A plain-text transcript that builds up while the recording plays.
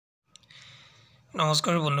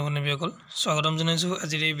নমস্কাৰ বন্ধু বান্ধৱীসকল স্বাগতম জনাইছো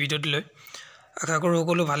আজিৰ এই ভিডিঅ'টোলৈ আশা কৰোঁ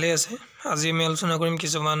সকলো ভালে আছে আজি আমি আলোচনা কৰিম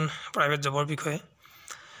কিছুমান প্ৰাইভেট জবৰ বিষয়ে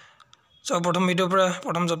প্ৰথম ভিডিঅ'ৰ পৰা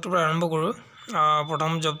প্ৰথম জবটোৰ পৰা আৰম্ভ কৰোঁ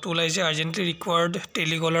প্ৰথম জবটো ওলাইছে আৰ্জেন্টলি ৰিকোয়াৰ্ড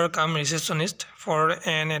টেলিকলাৰ কাম ৰিসেপশনিষ্ট for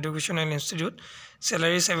N educational institute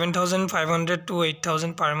salary 7500 to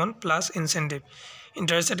 8000 per month plus incentive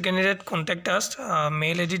interested candidate contact us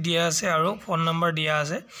mail id দিয়া আছে আৰু ফোন নম্বৰ দিয়া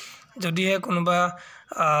আছে যদিহে কোনোবা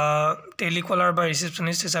টেলিকলাৰ বা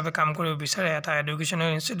ৰিসেপশনিষ্ট হিচাপে কাম কৰিব বিচাৰে এটা এডুকেশনাল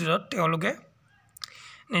ইনষ্টিটিউটত তেওঁলোকে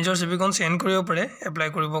নিজৰ সিভিখন সেন্ড কৰিব পাৰে এপ্লাই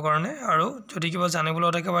কৰিব কাৰণে আৰু যদি কিবা জানিবলৈ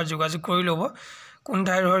থাকে বা যোগাযোগ কৰি ল'ব কোন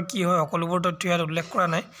ঠাইৰ হয় কি হয় সকলোবোৰ তথ্য ইয়াত উল্লেখ কৰা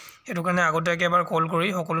নাই এটো কাৰণে আগতীয়াকৈ এবাৰ কল কৰি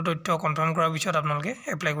সকলো তথ্য কনফাৰ্ম কৰাৰ পিছত আপোনালোকে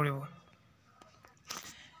এপ্লাই কৰিব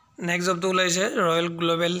নেক্সট জব তো ওলাইছে ৰয়েল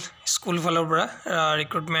গ্লোবেল স্কুল ফালৰ পৰা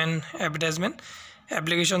recruitment advertisement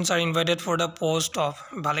applications are invited for the post of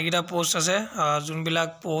ভালেগিটা post আছে যোনবিলাক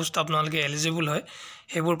পোষ্ট আপোনালোকে এলিজিবল হয়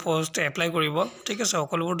হেবোৰ পোষ্ট এপ্লাই কৰিব ঠিক আছে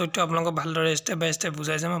সকলোবোৰ তথ্য আপোনালোকক ভালদৰে স্টেপ বাই স্টেপ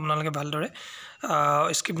বুজাই যাম আপোনালোকে ভালদৰে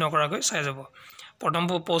স্কিপ নকৰাকৈ চাই যাব প্ৰথম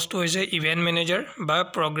পোষ্টটো হৈছে ইভেন্ট মেনেজাৰ বা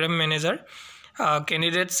programme manager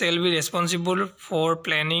candidates shall be responsible for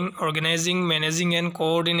planning organizing managing and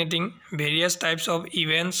coordinating various types of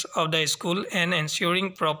events of the school and ensuring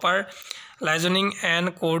proper liaising and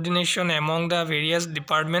coordination among the various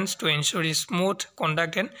departments to ensure smooth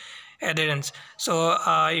conduct and adherence so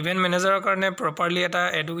event manager karone properly eta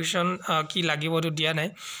education ki lagibo to dia nai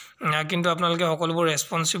কিন্তু আপোনালোকে সকলোবোৰ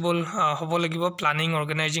ৰেসপন্সিবল হ'ব লাগিব planning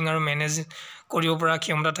অৰ্গানাইজিং আৰু manage কৰিব পৰা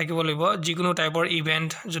ক্ষমতা থাকিব লাগিব যিকোনো টাইপৰ ইভেন্ট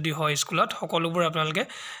যদি হয় স্কুলত সকলোবোৰ আপোনালোকে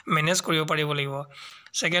মেনেজ কৰিব পাৰিব লাগিব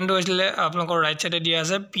সেকেন্ড হৈছিলে আপোনালোকৰ ৰাইট সাইডে দিয়া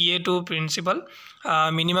আছে PA two principal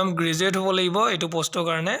minimum graduate হ'ব লাগিব এটো পোষ্টৰ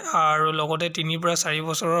কাৰণে আৰু লগতে 3 পৰা 4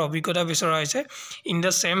 বছৰৰ অভিজ্ঞতা বিচৰা হৈছে ইন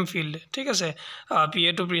দা সেম ফিল্ড ঠিক আছে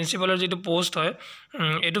পিএ টু প্ৰিন্সিপালৰ যেটো পোষ্ট হয়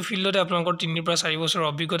এটো ফিল্ডতে আপোনালোকৰ 3 পৰা 4 বছৰৰ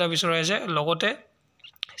অভিজ্ঞতা বিচৰা হৈছে লগতে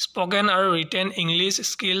spoken or written english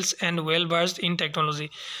skills and well versed in technology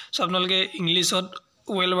so আপোনালোকে ইংলিশত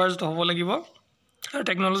well versed হ'ব লাগিব আৰু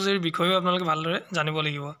টেকনলজিৰ বিষয়ে আপোনালোকে ভালদৰে জানিব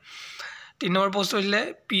লাগিব 3 নম্বৰ পোষ্ট হৈছে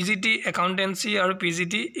পিজিটি একাউন্টেন্সি আৰু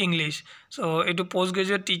পিজিটি ইংলিশ so এটো পোষ্ট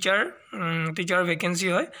গ্ৰেজুৱেট টিচাৰ ভেকেন্সি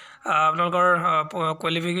হয় আপোনালোকৰ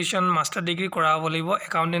কোৱালিফিকেশন মাস্টাৰ ডিগ্ৰী কৰা হ'ব লাগিব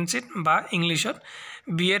একাউন্টেন্সিত বা ইংলিশত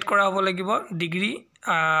বিএড কৰা হ'ব লাগিব degree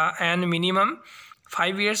and minimum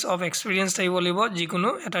 5 years of experience থাকিব লাগিব যিকোনো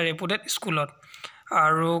এটা ৰেপুটেড স্কুলত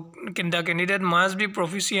আৰু the candidate must be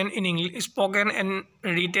proficient in English spoken and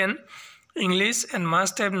written English and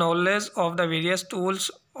must have knowledge of the various tools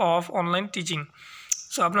of online teaching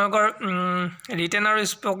so আপোনালোকৰ written আৰু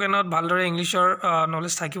spokenত ভালদৰে ইংলিশৰ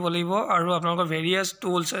knowledge থাকিব লাগিব আৰু আপোনালোকৰ various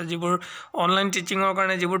tools যিবোৰ অনলাইন টিচিংৰ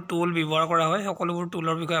কাৰণে যিবোৰ টুল ব্যৱহাৰ কৰা হয় সকলোবোৰ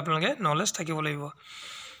টুলৰ বিষয়ে আপোনালোকে নলেজ থাকিব লাগিব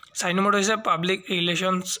 4 নম্বৰ হৈছে public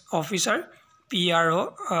ৰিলেশনছ officer PRO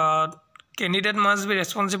candidate must be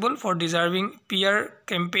responsible for deserving PR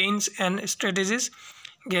campaigns and strategies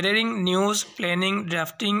gathering news planning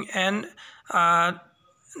drafting and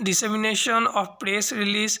dissemination of press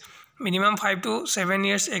release minimum 5 to 7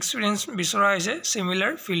 years experience bisora hoise similar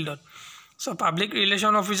field so public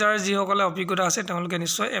relation officer ji hokole obhigota ase তেওঁলোকে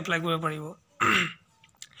নিশ্চয় apply কৰিব পাৰিব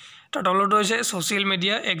তলটো হৈছে social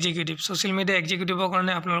media এক্সিকিউটিভৰ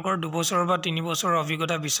কাৰণে আপোনালোকৰ 2 বছৰ বা 3 বছৰৰ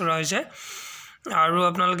অভিজ্ঞতা বিচৰা হৈছে আৰু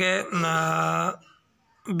আপোনালোকে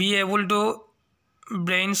be able to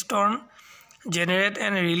brainstorm generate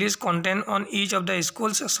and release content on each of the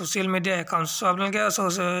schools social media accounts so আপোনালোকে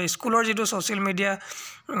স্কুলৰ যেটো social media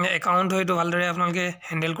account হয়তো ভালদৰে আপোনালোকে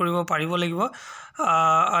হ্যান্ডেল কৰিব পাৰিব লাগিব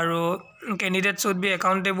আৰু candidate should be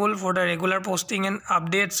accountable for the regular posting and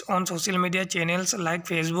updates on social media channels like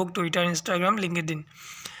Facebook Twitter Instagram LinkedIn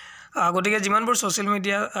গটিকে যিমানবোৰ সোশ্যাল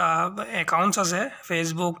মিডিয়া একাউন্টস আছে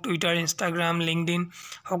ফেসবুক টুইটাৰ ইনষ্টাগ্ৰাম লিংকডইন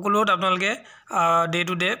সকলোত আপোনালোকে ডে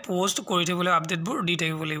টু ডে পোষ্ট কৰি থাকিবলৈ আপডেটবোৰ দি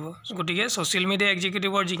থাকিব লাগিব গটিকে সোশ্যাল মিডিয়া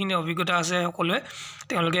এক্সিকিউটিভৰ যিখিনি অভিজ্ঞতা আছে সকলোৱে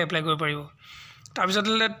তেওঁলোকে এপ্লাই কৰিব পাৰিব তাৰ পিছত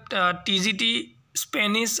টিজিটি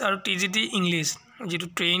স্পেনিছ আৰু টিজিটি ইংলিশ যেটো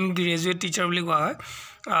ট্ৰেইন গ্ৰেজুৱেট টিচাৰ বুলি কোৱা হয়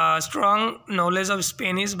ষ্ট্ৰং নলেজ অফ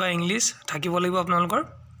স্পেনিছ বা ইংলিশ থাকিব লাগিব আপোনালোকৰ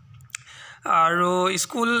আৰু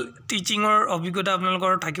স্কুল টিচিংৰ অভিজ্ঞতা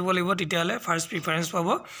আপোনালোকৰ থাকিব লাগিব তেতিয়ালে ফাৰ্স্ট প্ৰিফাৰেন্স পাব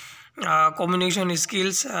কমিউনিকেশন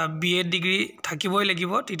স্কিলছ বিএড ডিগ্ৰী থাকিবই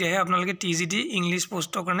লাগিব তেতিয়াহে আপোনালোকে টিজিটি ইংলিশ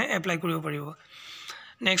পোষ্টৰ কাৰণে এপ্লাই কৰিব পাৰিব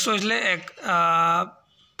নেক্সট হৈছে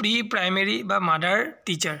প্ৰি প্ৰাইমেৰী বা মাদাৰ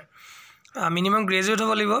টিচাৰ মিনিমাম গ্ৰেজুৱেট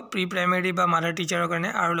হ'ব লাগিব প্ৰি প্ৰাইমেৰী বা মাদাৰ টিচাৰৰ কাৰণে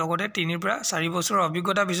আৰু লগতে 3 পৰা 4 বছৰৰ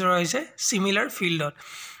অভিজ্ঞতা বিচৰা হৈছে সিমিলাৰ ফিল্ডত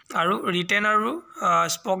আৰু ৰিটেন আৰু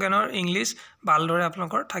স্পোকেনৰ ইংলিশ ভালদৰে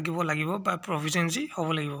আপোনালোকৰ থাকিব লাগিব বা প্ৰফিচিয়েন্সি হ'ব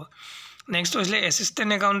লাগিব নেক্সট হৈছে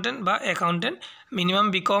এসিস্ট্যান্ট একাউন্টেন্ট বা একাউন্টেন্ট মিনিমাম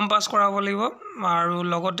বিকম পাস কৰা হ'ব লাগিব আৰু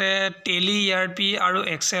লগতে টেলি ইআৰপি আৰু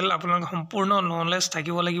এক্সেল আপোনালোক সম্পূৰ্ণ নলেজ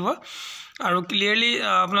থাকিব লাগিব আৰু ক্লিয়াৰলি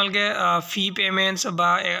আপোনালোকে ফি পেমেন্টস বা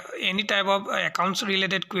any type of accounts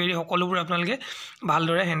related query সকলোবোৰ আপোনালোকে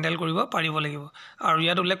ভালদৰে হ্যান্ডেল কৰিব পাৰিব লাগিব আৰু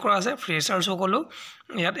ইয়াত উল্লেখ কৰা আছে ফ্ৰেছাৰ্ছ সকলো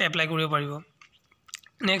ইয়াত এপ্লাই কৰিব পাৰিব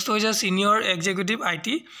নেক্সট হৈছে senior executive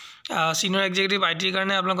IT senior executive আইটিৰ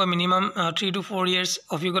কাৰণে আপোনালোকৰ মিনিমাম 3 to 4 ইয়াৰ্ছ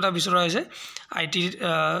অভিজ্ঞতা বিচৰা হৈছে আইটি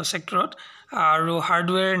সেক্টৰত আৰু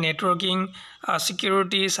hardware networking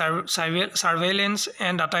security সাৰ্ভেইলেন্স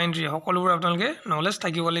and data entry সকলোবোৰ আপোনালোকে নলেজ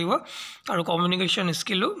থাকিব লাগিব আৰু কমিউনিকেশ্যন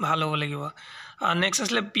স্কিলো ভাল হ'ব লাগিব নেক্সট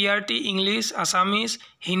আছে পিআৰটি English Assamese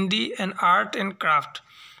Hindi and art and craft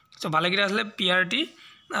so ভালেকেইটা আছে পিআৰটি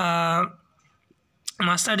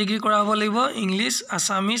মাস্টাৰ ডিগ্ৰী কৰা হ'ব লাগিব ইংলিছ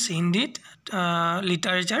আসামিজ হিন্দীত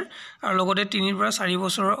লিটাৰেচাৰ আৰু লগতে 3 পৰা 4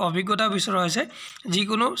 বছৰৰ অভিজ্ঞতা বিচৰা হৈছে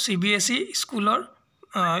যিকোনো সিবিএসই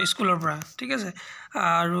স্কুলৰ পৰা ঠিক আছে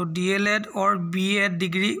আৰু D.El.Ed or BEd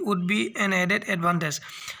degree would be N aided advantage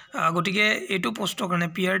গতিকে এটো পোষ্টৰ কাৰণে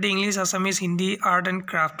পিআৰটি English Assamese Hindi art and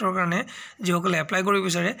ক্ৰাফ্টৰ কাৰণে যিসকলে এপ্লাই কৰিব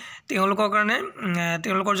বিচাৰে তেওঁলোকৰ কাৰণে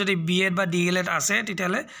তেওঁলোকৰ যদি বিএড বা ডিএলএড আছে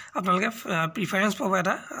তেতিয়ালে আপোনালোকে প্ৰিফাৰেন্স পাব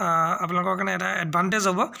এটা আপোনালোকৰ কাৰণে এটা এডভান্টেজ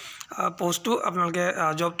হ'ব পোষ্টটো আপোনালোকে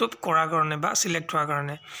জবটো কৰাৰ কাৰণে বা সিলেক্ট হোৱাৰ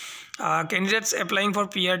কাৰণে candidates applying for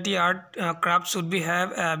PRT art craft should be have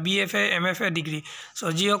BFA MFA degree so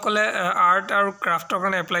যিসকলে art আৰু ক্ৰাফটৰ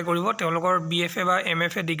কাৰণে এপ্লাই কৰিব তেওঁলোকৰ BFA বা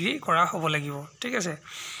MFA ডিগ্ৰী কৰা হ'ব লাগিব ঠিক আছে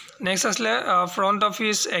নেক্সট আছে ফ্ৰন্ট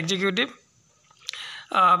অফিস এক্সিকিউটিভ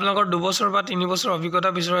আপোনালোকৰ 2 বছৰ বা 3 বছৰ অভিজ্ঞতা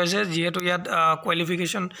বিচৰা হৈছে যেহেতু ইয়াত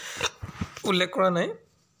কোৱালিফিকেশন উল্লেখ কৰা নাই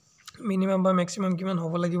মিনিমাম বা ম্যাক্সিমাম কিমান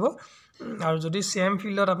হ'ব লাগিব আৰু যদি সেম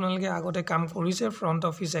ফিল্ডত আপোনালোকে আগতে কাম কৰিছে ফ্ৰন্ট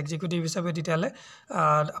অফিস এক্সিকিউটিভ হিচাপে তেতিয়ালে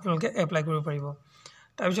আপোনালোকে এপ্লাই কৰিব পাৰিব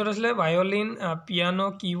তাৰ পিছত আছে ভায়োলিন পিয়ানো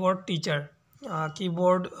কিবোৰ্ড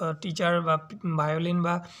টিচাৰ বা ভায়োলিন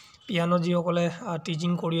বা পিয়ানো যিসকলে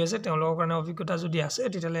টিচিং কৰি আছে তেওঁলোকৰ কাৰণে অভিজ্ঞতা যদি আছে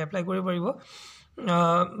তেতিয়ালে এপ্লাই কৰিব পাৰিব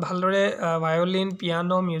ভালদৰে ভায়োলিন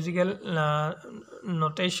পিয়ানো মিউজিকেল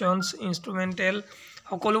নোটেশনস ইনস্ট্ৰুমেন্টেল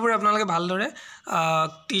সকলোবোৰ আপোনালোকে ভালদৰে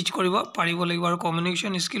টিচ কৰিব পাৰিব লাগিব আৰু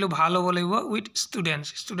কমিউনিকেশ্যন স্কিলও ভাল হ'ব লাগিব উইথ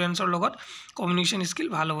ষ্টুডেন্টছৰ লগত কমিউনিকেশ্যন স্কিল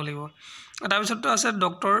ভাল হ'ব লাগিব তাৰ পিছতটো আছে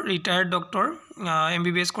ডক্টৰ ৰিটায়াৰ্ড ডক্টৰ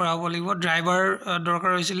এমবিবিএছ কৰা হ'ব লাগিব ড্ৰাইভাৰ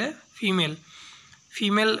দৰকাৰ হৈছিলে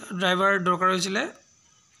ফিমেল ড্ৰাইভাৰ দৰকাৰ হৈছিলে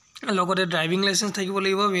লগতে ড্ৰাইভিং লাইসেন্স থাকিব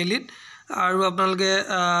লাগিব ভ্যালিড আৰু আপোনালোকে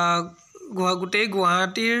গোটেই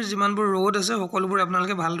গুৱাহাটীৰ যিমানবোৰ ৰোড আছে সকলোবোৰ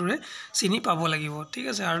আপোনালোকে ভালদৰে চিনি পাব লাগিব ঠিক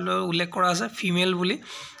আছে আৰু উল্লেখ কৰা আছে ফিমেল বুলি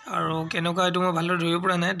আৰু কেনেকুৱা এটো মই ভালদৰে ধৰিব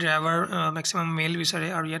পৰা নাই ড্ৰাইভাৰ ম্যাক্সিমাম মেল বিচাৰে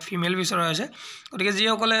আৰু ইয়াত ফিমেল বিচৰা হৈছে গতিকে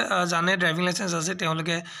যিসকলে জানে ড্ৰাইভিং লাইসেন্স আছে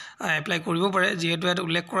তেওঁলোকে এপ্লাই কৰিব পাৰে যেহেতু ইয়াত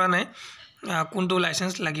উল্লেখ কৰা নাই কোনটো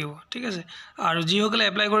লাইসেন্স লাগিব ঠিক আছে আৰু যিসকলে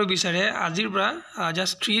এপ্লাই কৰিব বিচাৰে আজিৰ পৰা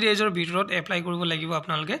জাস্ট 3 ডেজৰ ভিতৰত এপ্লাই কৰিব লাগিব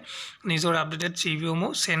আপোনালোকে নিজৰ আপডেটেড সিভিও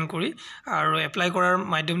সেন্ড কৰি আৰু এপ্লাই কৰাৰ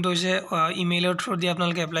মাধ্যমটো হৈছে ইমেইলৰ থ্ৰু দি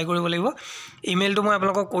আপোনালোকে এপ্লাই কৰিব লাগিব ইমেইলটো মই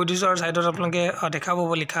আপোনালোকক কৈ দিছো আৰু সাইটত আপোনালোকে দেখা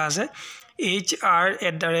পাব লিখা আছে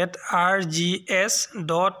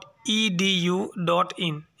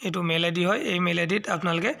hr@rgs.edu.in এটো মেইল আইডি হয় এই মেইল আইডিত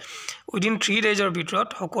আপোনালোকে উইদিন 3 ডেজৰ ভিতৰত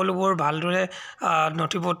সকলোবোৰ ভালদৰে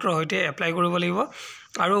নথিপত্ৰ হৈতে এপ্লাই কৰিব লাগিব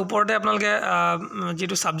আৰু ওপৰতে আপোনালোকে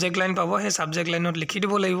যেটো সাবজেক্ট লাইন পাব সেই সাবজেক্ট লাইনত লিখি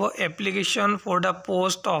দিব লাগিব application for the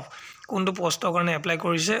post off কোনটো পোষ্টৰ কাৰণে এপ্লাই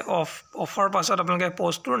কৰিছে অফাৰ পাছত আপোনালোকে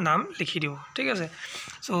পোষ্টৰ নাম লিখি দিব ঠিক আছে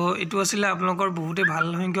সো এটো আছিল আপোনালোকৰ বহুতে ভাল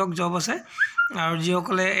সংখ্যক জব আছে আৰু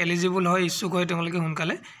যিসকলে এলিজিবল হয় ইচ্ছুক হয় তেওঁলোকে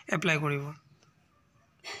সোনকালে এপ্লাই কৰিব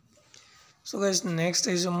So guys next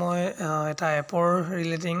is মই এটা এপৰ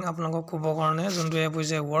ৰিলেটিং আপোনালোকক ক'ব কাৰণে যোনটো এপ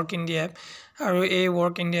হৈছে work india app আৰু এই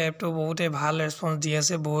work india app টো বহুতে ভাল ৰেসপন্স দি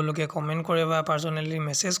আছে বহু লোকে কমেন্ট কৰে বা পাৰ্সোনালি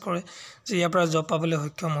মেসেজ কৰে যে ইয়াৰ পৰা জব পাবলৈ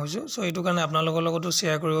সক্ষম হৈছো সো এটো কাৰণে আপোনালোকৰ লগতো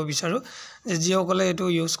শেয়াৰ কৰিব বিচাৰো যে যিসকলে এটো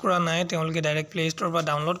ইউজ কৰা নাই তেওঁলোকে ডাইৰেক্ট প্লে ষ্টৰ পৰা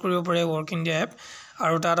ডাউনলোড কৰিব পাৰে work india app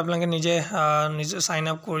আৰু তাত আপোনালোকে নিজে সাইন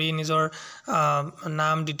আপ কৰি নিজৰ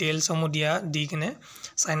নাম ডিটেইলছ সমূহ দি কিনে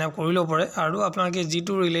সাইন আপ কৰি ল'ব পাৰে আৰু আপোনালোকে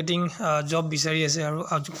যেটো ৰিলেটিং জব বিচাৰি আছে আৰু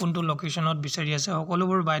কোনটো লোকেশনত বিচাৰি আছে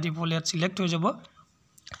সকলোবোৰ বাই ডিফল্ট ইয়াত সিলেক্ট হৈ যাব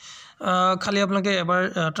খালি আপোনালোকে এবাৰ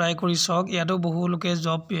ট্ৰাই কৰি চাওক ইয়াতো বহু লোকে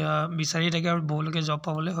জব বিচাৰি থাকে আৰু বহু লোকে জব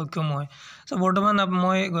পাবলৈ সক্ষম হয় সো বৰ্তমান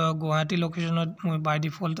মই গুৱাহাটী লোকেশনত মই বাই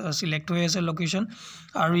ডিফল্ট সিলেক্ট হৈ আছে লোকেশন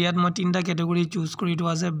আৰু ইয়াত মই তিনটা ক্যাটাগৰী চুজ কৰি তো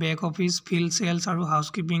আছে বেক অফিস ফিল্ড সেলস আৰু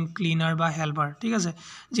হাউসকিপিং ক্লিনাৰ বা হেল্পাৰ ঠিক আছে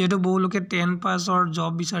যেহেতু বহু লোকে 10 পাছৰ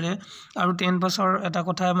জব বিচাৰে আৰু 10 পাছৰ এটা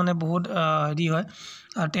কথা মানে বহুত হেৰি হয়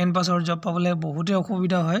 10 পাছৰ জব পাবলৈ বহুতে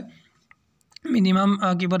অসুবিধা হয় মিনিমাম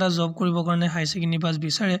কিবা এটা জব কৰিবৰ কাৰণে হাই সেকেন্ডাৰী পাছ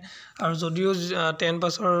বিচাৰে আৰু যদিও 10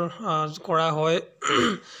 পাছৰ কৰা হয়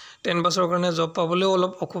 10 পাছৰ কাৰণে জব পাবলৈও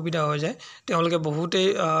অলপ অসুবিধা হৈ যায় তেওঁলোকে বহুতেই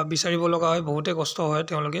বিচাৰিব লগা হয় বহুতেই কষ্ট হয়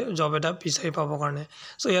তেওঁলোকে জব এটা বিচাৰি পাবৰ কাৰণে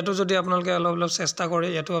সো ইয়াতো যদি আপোনালোকে অলপ চেষ্টা কৰে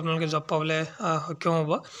ইয়াতো আপোনালোকে জব পাবলৈ সক্ষম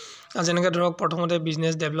হ'ব যেনেকৈ ধৰক প্ৰথমতে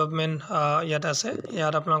বিজনেছ ডেভেলপমেণ্ট ইয়াত আছে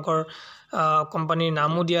ইয়াত আপোনালোকৰ কোম্পানীৰ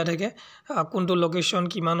নামো দিয়া থাকে কোনটো লোকেশ্যন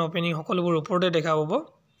কিমান অপেনিং সকলোবোৰ ওপৰতে দেখা পাব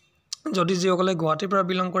যদি যিসকলে গুৱাহাটীৰ পৰা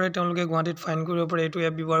বিলং কৰে তেওঁলোকে গুৱাহাটীত ফাইন কৰিব পাৰে এইটো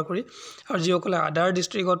এপ ব্যৱহাৰ কৰি আৰু যিসকলে আদাৰ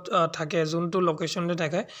ডিষ্ট্ৰিক্টত থাকে যোনটো লোকেশ্যনতে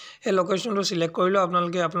থাকে সেই লোকেশ্যনটো সিলেক্ট কৰিলেও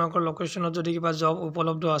আপোনালোকে আপোনালোকৰ লোকেশ্যনত যদি কিবা জব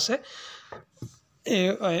উপলব্ধ আছে এই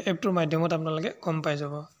এপটোৰ মাধ্যমত আপোনালোকে গম পাই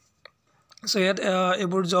যাব সো ইয়াত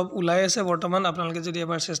এইবোৰ জব ওলাই আছে বৰ্তমান আপোনালোকে যদি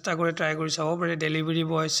এবাৰ চেষ্টা কৰি ট্ৰাই কৰি চাব পাৰে ডেলিভাৰী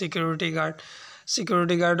বয়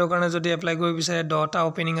সিকিউৰিটি গাৰ্ডৰ কাৰণে যদি এপ্লাই কৰিব বিচাৰে 10টা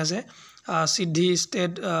ওপেনিং আছে সিদ্ধি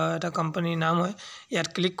ষ্টেট এটা কোম্পানীৰ নাম হয় ইয়াত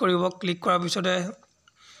ক্লিক কৰিব ক্লিক কৰাৰ পিছতে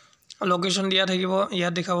লোকেশ্যন দিয়া থাকিব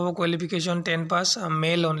ইয়াত দেখা পাব কোৱালিফিকেশ্যন 10 পাছ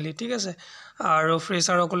মেল অনলি ঠিক আছে আৰু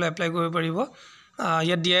ফ্ৰেছাৰসকলে এপ্লাই কৰিব পাৰিব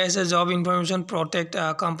ইয়াত দিয়া আছে job information protect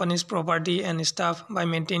companies property and staff by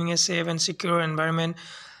maintaining a safe and সিকিউৰ environment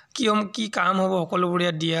কি কাম হ'ব সকলোবোৰ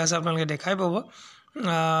ইয়াত দিয়া আছে আপোনালোকে দেখাই পাব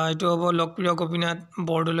এইটো হ'ব লোকপ্ৰিয় Gopinath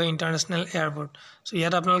Bordoloi international airport so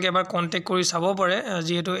ইয়াত আপোনালোকে এবাৰ কণ্টেক্ট কৰি চাব পাৰে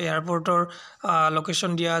যিহেতু এয়াৰপৰ্টৰ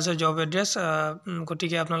লোকেশ্যন দিয়া আছে জব এড্ৰেছ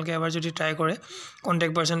গতিকে আপোনালোকে এবাৰ যদি ট্ৰাই কৰে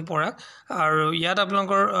কণ্টেক্ট পাৰ্চন পৰাক আৰু ইয়াত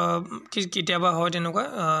আপোনালোকৰ কেতিয়াবা হয় তেনেকুৱা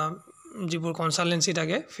যিবোৰ কনচালটেন্সি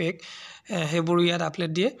থাকে ফেক সেইবোৰ ইয়াত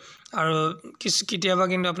আপলোড দিয়ে আৰু কেতিয়াবা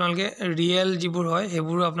কিন্তু আপোনালোকে ৰিয়েল যিবোৰ হয়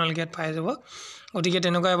সেইবোৰো আপোনালোকে ইয়াত পাই যাব গতিকে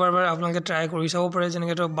তেনেকুৱা এবাৰ আপোনালোকে ট্ৰাই কৰি চাব পাৰে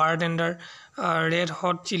যেনেকৈ তো বাৰ tender red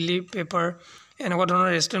hot chilli paper এনেকুৱা ধৰণৰ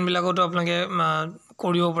ৰেষ্টুৰেণ্টবিলাকতো আপোনালোকে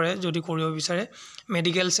কৰিব পাৰে যদি কৰিব বিচাৰে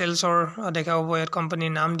মেডিকেল সেলছৰ দেখা পাব ইয়াত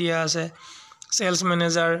কোম্পানীৰ নাম দিয়া আছে সেলছ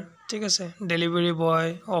মেনেজাৰ ঠিক আছে ডেলিভাৰী বয়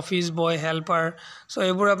অফিস বয় হেল্পাৰ সো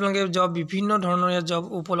এইবোৰ আপোনালোকে জব বিভিন্ন ধৰণৰ ইয়াত জব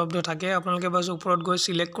উপলব্ধ থাকে আপোনালোকে বাছ ওপৰত গৈ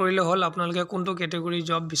সিলেক্ট কৰিলে হ'ল আপোনালোকে কোনটো কেটেগৰী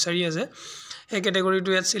জব বিচাৰি আছে এই কেটেগৰীটো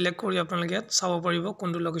ইয়াত সিলেক্ট কৰি আপোনালোকে ইয়াত চাব পাৰিব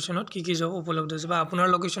কোনটো লোকেশ্যনত কি জব উপলব্ধ আছে বা আপোনাৰ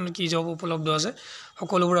লোকেশ্যনত কি জব উপলব্ধ আছে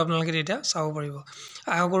সকলোবোৰ আপোনালোকে তেতিয়া চাব পাৰিব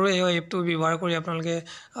আশা কৰোঁ এই এপটো ব্যৱহাৰ কৰি আপোনালোকে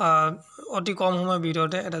অতি কম সময়ৰ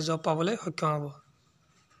ভিতৰতে এটা জব পাবলৈ সক্ষম হ'ব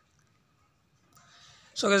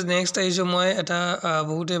সো গাইজ নেক্সট আহিছোঁ মই এটা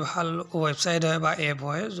বহুতে ভাল ৱেবছাইট হয় বা এপ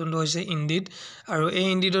হয় যোনটো হৈছে ইণ্ডিড আৰু এই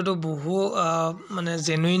ইণ্ডিডতো বহু মানে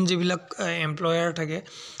জেনুইন যিবিলাক এমপ্লয়াৰ থাকে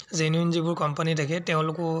জেনুইন যিবোৰ কোম্পানী থাকে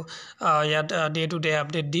তেওঁলোকো ইয়াত ডে টু ডে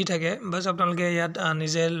আপডেট দি থাকে বাছ আপোনালোকে ইয়াত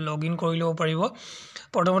নিজে লগ ইন কৰি ল'ব পাৰিব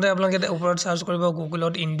প্ৰথমতে আপোনালোকে ওপৰত সাৰ্চ কৰিব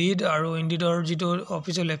গুগলত ইণ্ডিড আৰু ইণ্ডিডৰ যিটো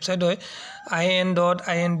অফিচিয়েল ৱেবছাইট হয়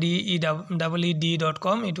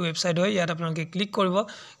in.indeed.com এইটো ৱেবছাইট হয় ইয়াত আপোনালোকে ক্লিক কৰিব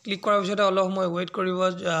ক্লিক কৰাৰ পিছতে অলপ সময় ৱেইট কৰিব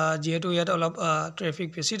যেহেতু ইয়াত অলপ ট্ৰেফিক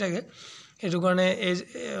বেছি থাকে সেইটো কাৰণে এই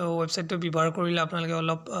ৱেবছাইটটো ব্যৱহাৰ কৰিলে আপোনালোকে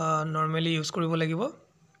অলপ নৰ্মেলি ইউজ কৰিব লাগিব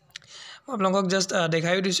আপোনালোকক জাস্ট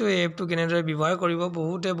দেখাই দিছোঁ এই এপটো কেনেদৰে ব্যৱহাৰ কৰিব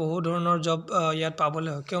বহু ধৰণৰ জব ইয়াত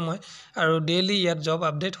পাবলৈ সক্ষম হয় আৰু ডেইলি ইয়াত জব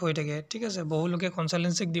আপডেট হৈ থাকে ঠিক আছে বহু লোকে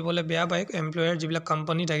কনচালটেন্সিক দিবলৈ বেয়া পায় এমপ্লয়াৰ যিবিলাক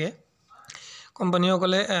কোম্পানী থাকে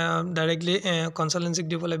কোম্পানীসকলে ডাইৰেক্টলি কনচালটেন্সিক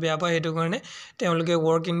দিবলৈ বেয়া পায় সেইটো কাৰণে তেওঁলোকে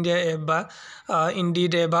ৱৰ্ক ইণ্ডিয়া এপ বা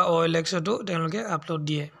ইণ্ডিড এপ বা OLXতো তেওঁলোকে আপলোড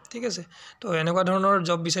দিয়ে ঠিক আছে তো এনেকুৱা ধৰণৰ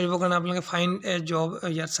জব বিচাৰিবৰ কাৰণে আপোনালোকে ফাইণ্ড এ জব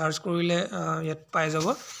ইয়াত সাৰ্চ কৰিলে ইয়াত পাই যাব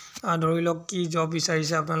ধৰি লওক কি জব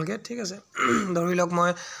বিচাৰিছে আপোনালোকে ঠিক আছে ধৰি লওক মই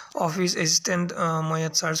অফিস এসিস্ট্যান্ট মই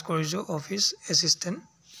ইয়াত সাৰ্চ কৰিছোঁ অফিস এসিস্ট্যান্ট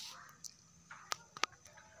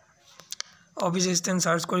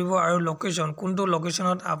সাৰ্চ কৰিব আৰু লোকেশ্যন কোনটো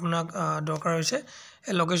লোকেশ্যনত আপোনাক দৰকাৰ হৈছে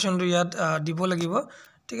এই লোকেশ্যনটো ইয়াত দিব লাগিব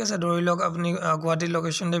ঠিক আছে ধৰি লওক আপুনি গুৱাহাটী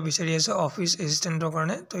লোকেশ্যনতে বিচাৰি আছে অফিস এসিস্ট্যান্টৰ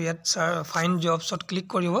কাৰণে তো ইয়াত ফাইণ্ড জবছত ক্লিক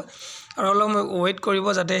কৰিব আৰু অলপ ৱেইট কৰিব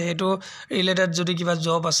যাতে হেতু ৰিলেটেড যদি কিবা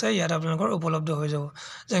জব আছে ইয়াত আপোনালোকৰ উপলব্ধ হৈ যাব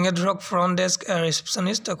যেনে ধৰক front desk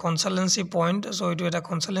ৰিসেপশনিষ্ট consultancy point so এইটো এটা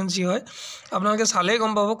কনসালটেন্সি হয় আপোনালোকে চালেই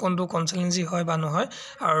গম পাব কোনটো কনসালটেন্সি হয় বা নহয়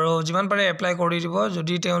আৰু যিমান পাৰে এপ্লাই কৰি দিব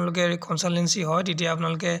যদি তেওঁলোকে কনসালটেন্সি হয় তেতিয়া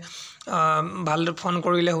আপোনালোকে ভাল ফোন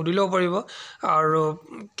কৰিলে সুধিলেও পাৰিব আৰু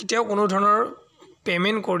কেতিয়াও কোনো ধৰণৰ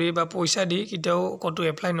পেমেন্ট কৰি বা পইচা দি কেতিয়াও কতো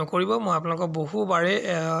এপ্লাই নকৰিব মই আপোনালোকক বহুবাৰে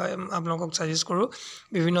আপোনালোকক সাজেষ্ট কৰোঁ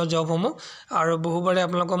বিভিন্ন জবসমূহ আৰু বহুবাৰে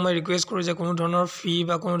আপোনালোকক মই ৰিকুৱেষ্ট কৰোঁ যে কোনো ধৰণৰ ফি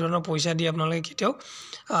বা কোনো ধৰণৰ পইচা দি আপোনালোকে কেতিয়াও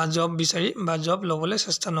জব বিচাৰি বা জব ল'বলৈ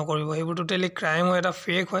চেষ্টা নকৰিব সেইবোৰ টোটেলি ক্ৰাইম হয় এটা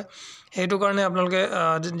ফেক হয় সেইটো কাৰণে আপোনালোকে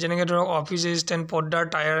যেনেকৈ ধৰক অফিস এসিস্ট্যান্ট পৰ্দাৰ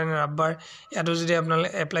টায়াৰ এণ্ড ৰাবাৰ ইয়াতো যদি আপোনালোকে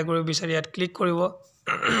এপ্লাই কৰিব বিচাৰি ইয়াত ক্লিক কৰিব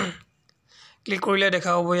ক্লিক কৰিলে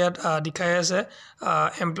দেখা হ'ব ইয়াত দেখাই আছে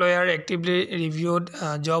এমপ্লয়াৰ actively reviewed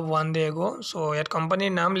job 1 day ago so ইয়াত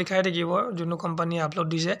কোম্পানীৰ নাম লিখাই থাকিব যোনটো কোম্পানী আপলোড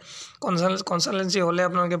দিছে কনসালটেন্সি হলে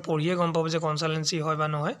আপোনালোকে পঢ়িয়ে গম পাব যে কনসালটেন্সি হয় বা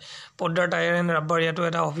নহয় পৰ্দাৰ টায়াৰ এণ্ড ৰাবাৰ ইয়াতো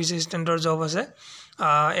এটা অফিস এছিষ্টেণ্টৰ জব আছে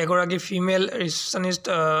এগৰাকী ফিমেল ৰিসেপশনিষ্ট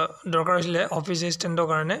দৰকাৰ হৈছিলে অফিস এছিষ্টেণ্টৰ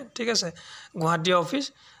কাৰণে ঠিক আছে গুৱাহাটী অফিস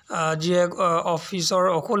যিয়ে অফিসৰ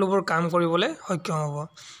সকলোবোৰ কাম কৰিবলৈ সক্ষম হ'ব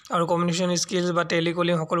আৰু কমিউনিকেশ্যন স্কিলছ বা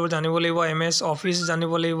টেলিকলিং সকলোবোৰ জানিব লাগিব এমএছ অফিস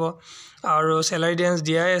জানিব লাগিব আৰু স্যালাৰি ডেন্স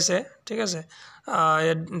দিয়াই আছে ঠিক আছে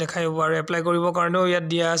ইয়াত দেখাই হ'ব আৰু এপ্লাই কৰিবৰ কাৰণেও ইয়াত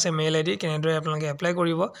দিয়া আছে মেইল আইডি কেনেদৰে আপোনালোকে এপ্লাই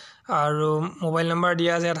কৰিব আৰু মোবাইল নম্বৰ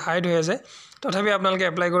দিয়া আছে ইয়াত হাইড হৈ আছে তথাপি আপোনালোকে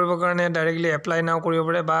এপ্লাই কৰিবৰ কাৰণে ডাইৰেক্টলি এপ্লাই নাও কৰিব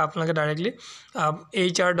পাৰে বা আপোনালোকে ডাইৰেক্টলি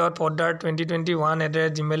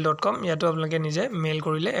hr.poddar2021@gmail.com ইয়াতো আপোনালোকে নিজে মেইল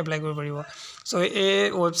কৰিলে এপ্লাই কৰিব পাৰিব সো এই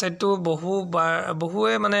ৱেবসাইটটো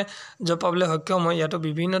বহুৱে মানে জব পাবলৈ সক্ষম হয় ইয়াতো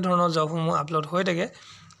বিভিন্ন ধৰণৰ জবসমূহ আপলোড হৈ থাকে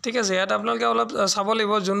ঠিক আছে ইয়াত আপোনালোকে অলপ চাব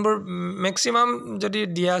লাগিব যোনবোৰ ম্যাক্সিমাম যদি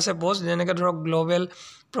দিয়া আছে পোষ্ট যেনেকৈ ধৰক গ্লোবেল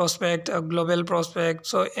প্ৰসপেক্ট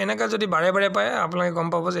সো এনেকা যদি বাৰে বাৰে পায় আপোনালোকে গম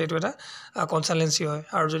পাব যে এইটো এটা কনসালটেন্সি হয়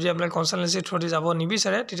আৰু যদি আপোনালোকে কনসালটেন্সি থ্ৰুদি যাব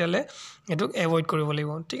নিবিচাৰে তেতিয়ালে এটো এভয়েড কৰিব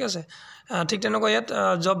লাগিব ঠিক আছে ঠিক তেনেকৈ ইয়াত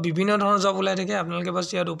জব বিভিন্ন ধৰণৰ জব ওলাই থাকে আপোনালোকে বাছ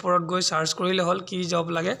ইয়াত ওপৰত গৈ সাৰ্চ কৰিলে হল কি জব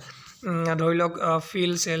লাগে ধৰি লওক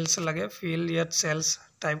ফিল্ড সেলস লাগে ফিল্ড ইয়াত সেলস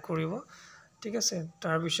টাইপ কৰিব ঠিক আছে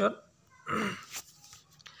তাৰ পিছত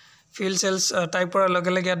ফিল্ড সেলস টাইপ কৰাৰ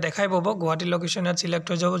লগে লগে ইয়াত দেখাই পাব গুৱাহাটী লোকেশন ইয়াত সিলেক্ট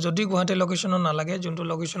হৈ যাব যদি গুৱাহাটী লোকেশনত নালাগে যোনটো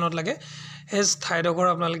লোকেশনত লাগে হেজ ঠাইডোখৰ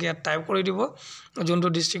আপোনালোকে ইয়াত টাইপ কৰি দিব যোনটো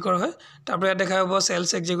ডিস্ট্ৰিক্টৰ হয় তাৰপৰা ইয়াত দেখাই পাব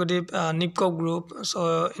sales executive NEEPCO group so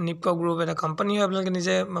NEEPCO group এটা কোম্পানী হয় আপোনালোকে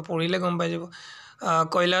নিজে পঢ়িলে গম পাই যাব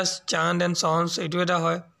কৈলাশ চান্দ এণ্ড সন্স এইটো এটা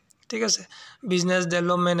হয় ঠিক আছে business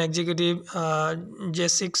development executive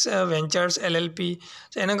J6 ভেঞ্চাৰ্স LLP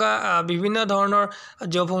এনেকা বিভিন্ন ধৰণৰ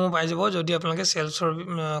জবসমূহ পাই যাব যদি আপোনালোকে সেলসৰ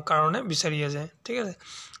কাৰণে বিচাৰি আছে ঠিক আছে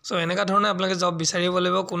সো এনেকা ধৰণে আপোনালোকে জব বিচাৰিব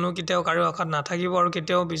লাগিব কোনো কিতেও কাৰো আশাত নাথাকিব আৰু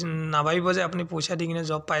কিতেও নাভাবিব যে আপুনি পইচা দি কিনে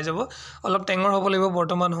জব পাই যাব অলপ টেঙৰ হ'ব লাগিব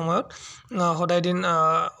বৰ্তমান সময়ত সদায় দিন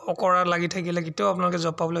অকৰা লাগি থাকিলে কিতেও আপোনালোকে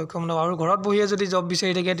জব পাবলৈ সক্ষম নহব আৰু ঘৰত বহিয়ে যদি জব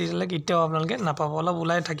বিচাৰি থাকে তেতিয়ালে কিতেও আপোনালোকে নাপাব অলপ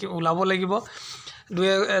ওলাব লাগিব দুই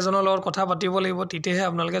এজনৰ লগত কথা পাতিব লাগিব তেতিয়াহে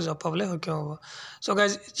আপোনালোকে জব পাবলৈ সক্ষম হ'ব সো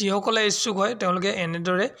গাইজ যিসকলে ইচ্ছুক হয় তেওঁলোকে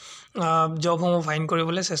এনেদৰে জবসমূহ ফাইন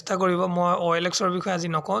কৰিবলৈ চেষ্টা কৰিব মই OLXৰ বিষয়ে আজি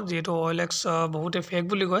নকওঁ যেহেতু OLX বহুতে ফেক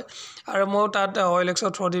বুলি কয় আৰু মই তাত OLXৰ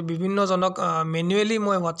থ্ৰুদি বিভিন্ন জনক মেনুৱেলি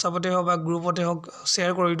মই হোৱাটছআপতে হওক বা গ্ৰুপতে হওক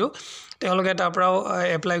শ্বেয়াৰ কৰি দিওঁ তেওঁলোকে তাৰ পৰাও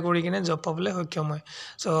এপ্লাই কৰি কিনে জব পাবলৈ সক্ষম হয়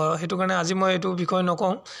সো হেতু কাৰণে আজি মই এইটো বিষয়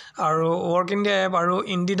নকওঁ আৰু ওয়াৰ্ক ইণ্ডিয়া এপ আৰু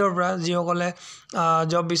ইনডিডৰ পৰা যিসকলে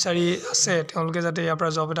জব বিচাৰি আছে তেওঁলোকে যাতে ইয়াৰ পৰা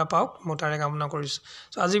জব এটা পাওক মই তাৰে কামনা কৰিছো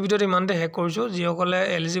সো আজি ভিডিঅ'টো ইমানতে শেষ কৰিছো যিসকলে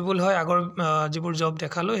এলিজিবল হয় আগৰ যিবোৰ জব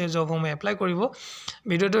দেখালো সেই জবসমূহ এপ্লাই কৰিব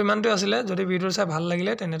ভিডিঅ'টো ইমানটো আছিল যদি ভিডিঅ' চাই ভাল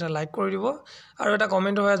লাগিলে তেনে এটা লাইক কৰি দিব আৰু এটা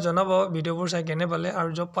কমেন্ট হৈ জনাব ভিডিঅ'বোৰ চাই কেনে পালে আৰু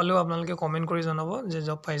জব পালেও আপোনালোকে কমেন্ট কৰি জনাব যে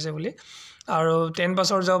জব পাইছে বুলি আৰু 10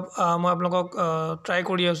 পাছৰ জব মই আপোনালোকক ট্ৰাই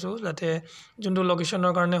কৰি আছো যাতে যোনটো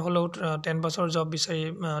লোকেশনৰ কাৰণে হলো 10 পাছৰ জব বিচাৰি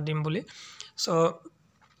দিম বুলি সো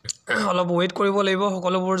অলপ ওয়েট কৰিব লাগিব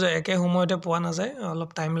সকলোবোৰ যে একে সময়তে পোৱা নাযায় অলপ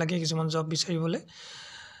টাইম লাগে কিছুমান জব বিচাৰিবলৈ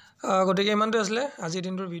গতিকে ইমানটো আছিল আজিৰ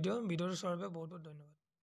দিনটোৰ ভিডিঅ'টো চোৱাৰ বাবে বহুত বহুত ধন্যবাদ